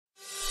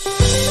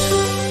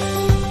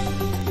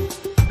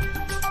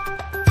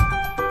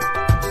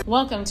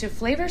Welcome to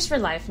Flavors for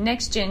Life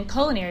Next Gen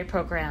Culinary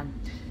Program.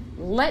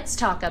 Let's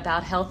talk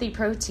about healthy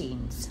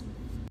proteins.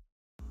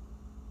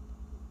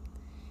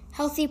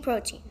 Healthy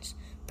proteins.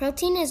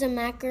 Protein is a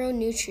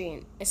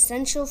macronutrient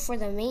essential for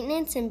the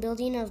maintenance and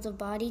building of the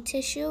body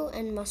tissue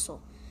and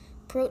muscle.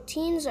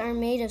 Proteins are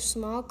made of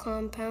small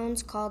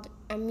compounds called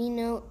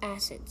amino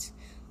acids.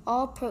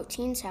 All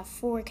proteins have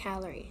 4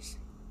 calories.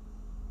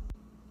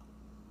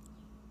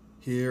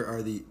 Here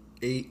are the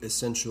 8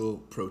 essential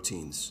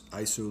proteins: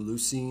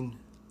 isoleucine,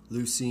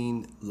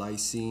 leucine,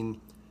 lysine,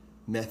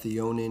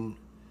 methionine,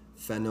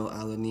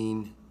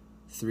 phenylalanine,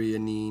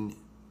 threonine,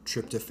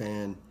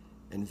 tryptophan,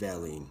 and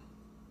valine.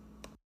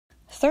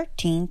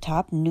 13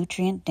 top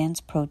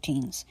nutrient-dense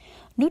proteins.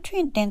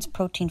 Nutrient-dense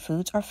protein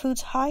foods are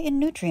foods high in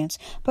nutrients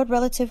but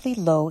relatively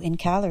low in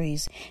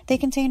calories. They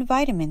contain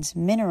vitamins,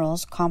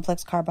 minerals,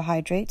 complex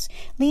carbohydrates,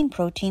 lean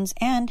proteins,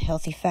 and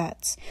healthy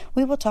fats.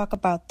 We will talk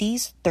about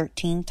these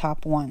 13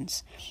 top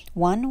ones.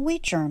 1.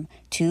 Wheat germ.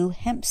 2.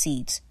 Hemp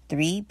seeds.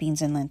 3.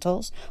 Beans and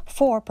lentils.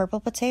 4. Purple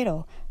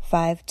potato.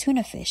 5.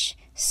 Tuna fish.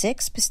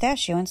 6.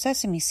 Pistachio and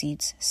sesame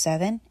seeds.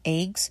 7.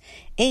 Eggs.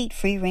 8.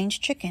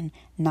 Free-range chicken.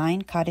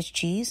 9. Cottage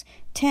cheese.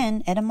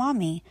 10.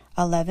 Edamame.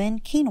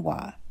 11.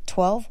 Quinoa.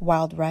 12.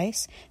 Wild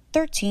rice.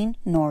 13.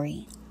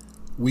 Nori.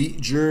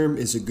 Wheat germ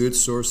is a good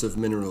source of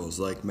minerals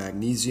like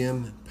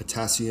magnesium,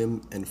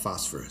 potassium, and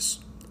phosphorus.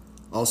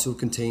 Also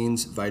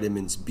contains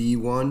vitamins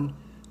B1,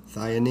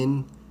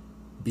 thiamine,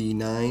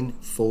 B9,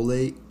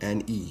 folate,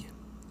 and E.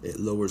 It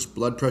lowers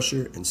blood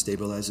pressure and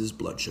stabilizes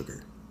blood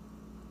sugar.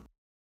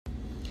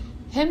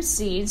 Hemp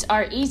seeds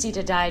are easy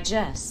to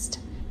digest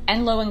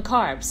and low in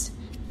carbs.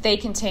 They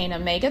contain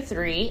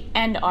omega-3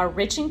 and are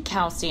rich in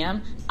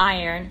calcium,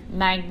 iron,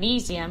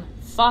 magnesium,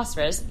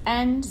 phosphorus,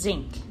 and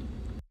zinc.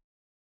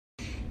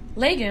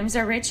 Legumes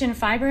are rich in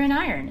fiber and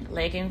iron.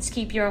 Legumes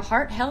keep your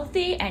heart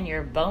healthy and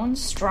your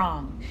bones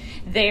strong.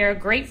 They are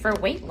great for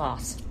weight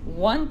loss.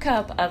 1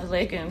 cup of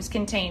legumes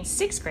contains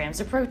 6 grams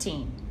of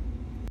protein.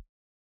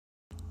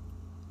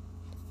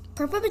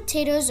 Purple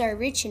potatoes are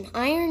rich in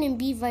iron and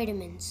B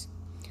vitamins.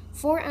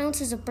 4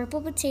 ounces of purple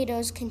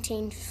potatoes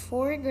contain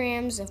 4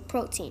 grams of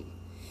protein.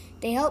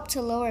 They help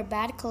to lower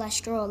bad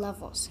cholesterol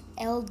levels,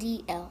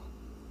 LDL.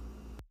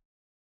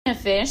 Tuna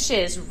fish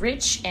is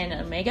rich in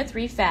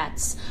omega-3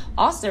 fats,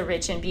 also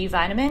rich in B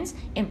vitamins,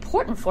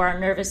 important for our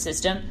nervous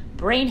system,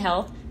 brain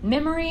health,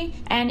 memory,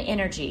 and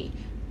energy.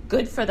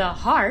 Good for the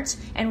heart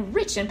and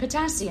rich in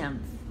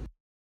potassium.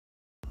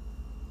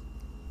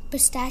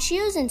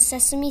 Pistachios and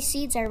sesame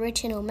seeds are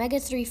rich in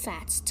omega-3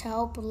 fats to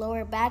help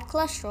lower bad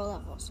cholesterol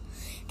levels.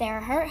 They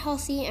are heart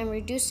healthy and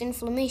reduce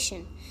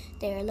inflammation.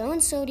 They are low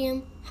in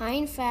sodium, high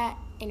in fat,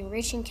 and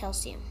rich in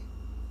calcium.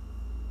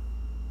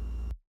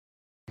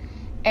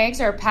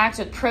 Eggs are packed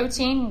with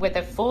protein with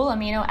a full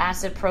amino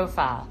acid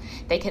profile.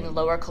 They can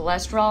lower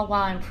cholesterol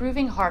while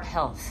improving heart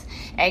health.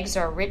 Eggs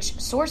are rich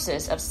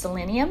sources of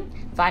selenium,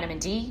 vitamin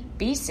D,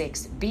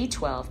 B6,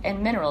 B12,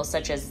 and minerals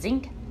such as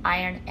zinc,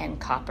 iron, and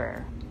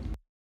copper.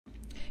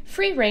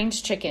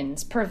 Free-range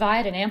chickens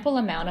provide an ample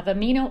amount of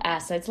amino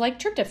acids like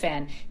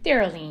tryptophan,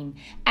 threonine,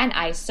 and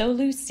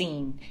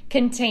isoleucine,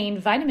 contain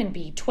vitamin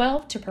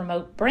B12 to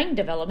promote brain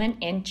development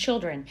in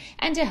children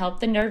and to help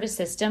the nervous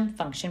system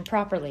function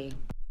properly.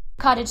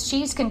 Cottage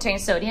cheese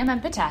contains sodium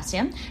and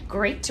potassium,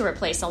 great to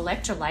replace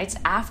electrolytes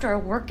after a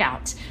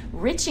workout,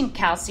 rich in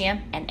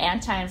calcium and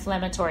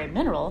anti-inflammatory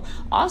mineral,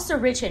 also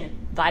rich in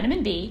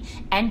vitamin B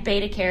and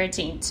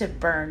beta-carotene to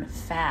burn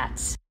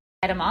fats.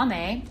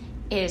 Edamame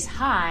is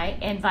high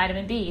in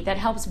vitamin B that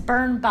helps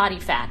burn body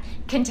fat,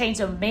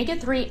 contains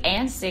omega-3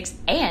 and 6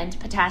 and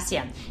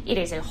potassium. It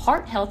is a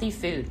heart-healthy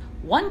food.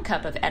 1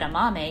 cup of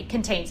edamame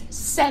contains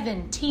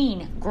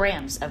 17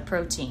 grams of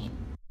protein.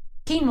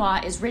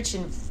 Quinoa is rich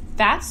in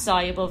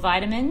fat-soluble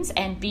vitamins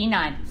and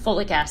B9,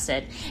 folic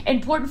acid,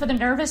 important for the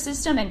nervous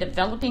system and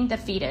developing the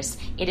fetus.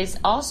 It is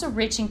also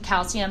rich in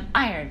calcium,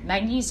 iron,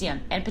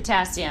 magnesium, and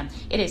potassium.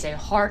 It is a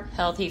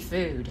heart-healthy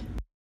food.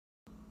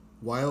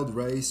 Wild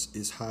rice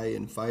is high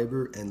in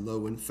fiber and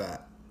low in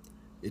fat.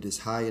 It is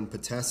high in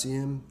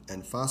potassium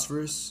and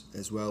phosphorus,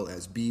 as well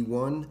as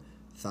B1,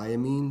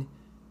 thiamine,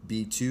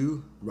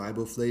 B2,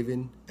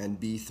 riboflavin,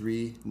 and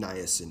B3,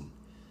 niacin.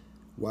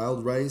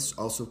 Wild rice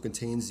also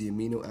contains the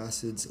amino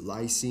acids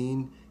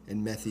lysine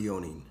and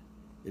methionine.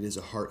 It is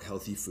a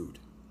heart-healthy food.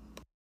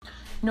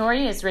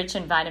 Nori is rich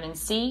in vitamin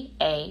C,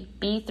 A,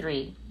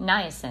 B3,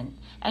 niacin,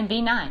 and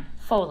B9,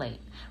 folate,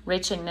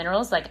 rich in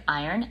minerals like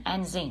iron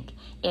and zinc.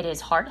 It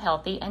is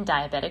heart-healthy and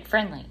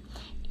diabetic-friendly.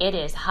 It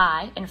is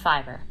high in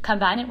fiber.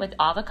 Combine it with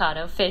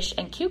avocado, fish,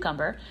 and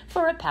cucumber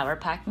for a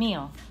power-packed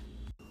meal.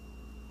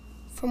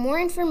 For more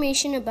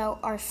information about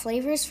our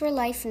Flavors for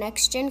Life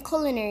Next Gen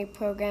Culinary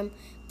Program,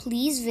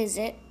 please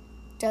visit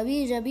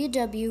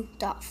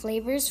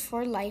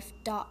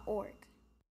www.flavorsforlife.org.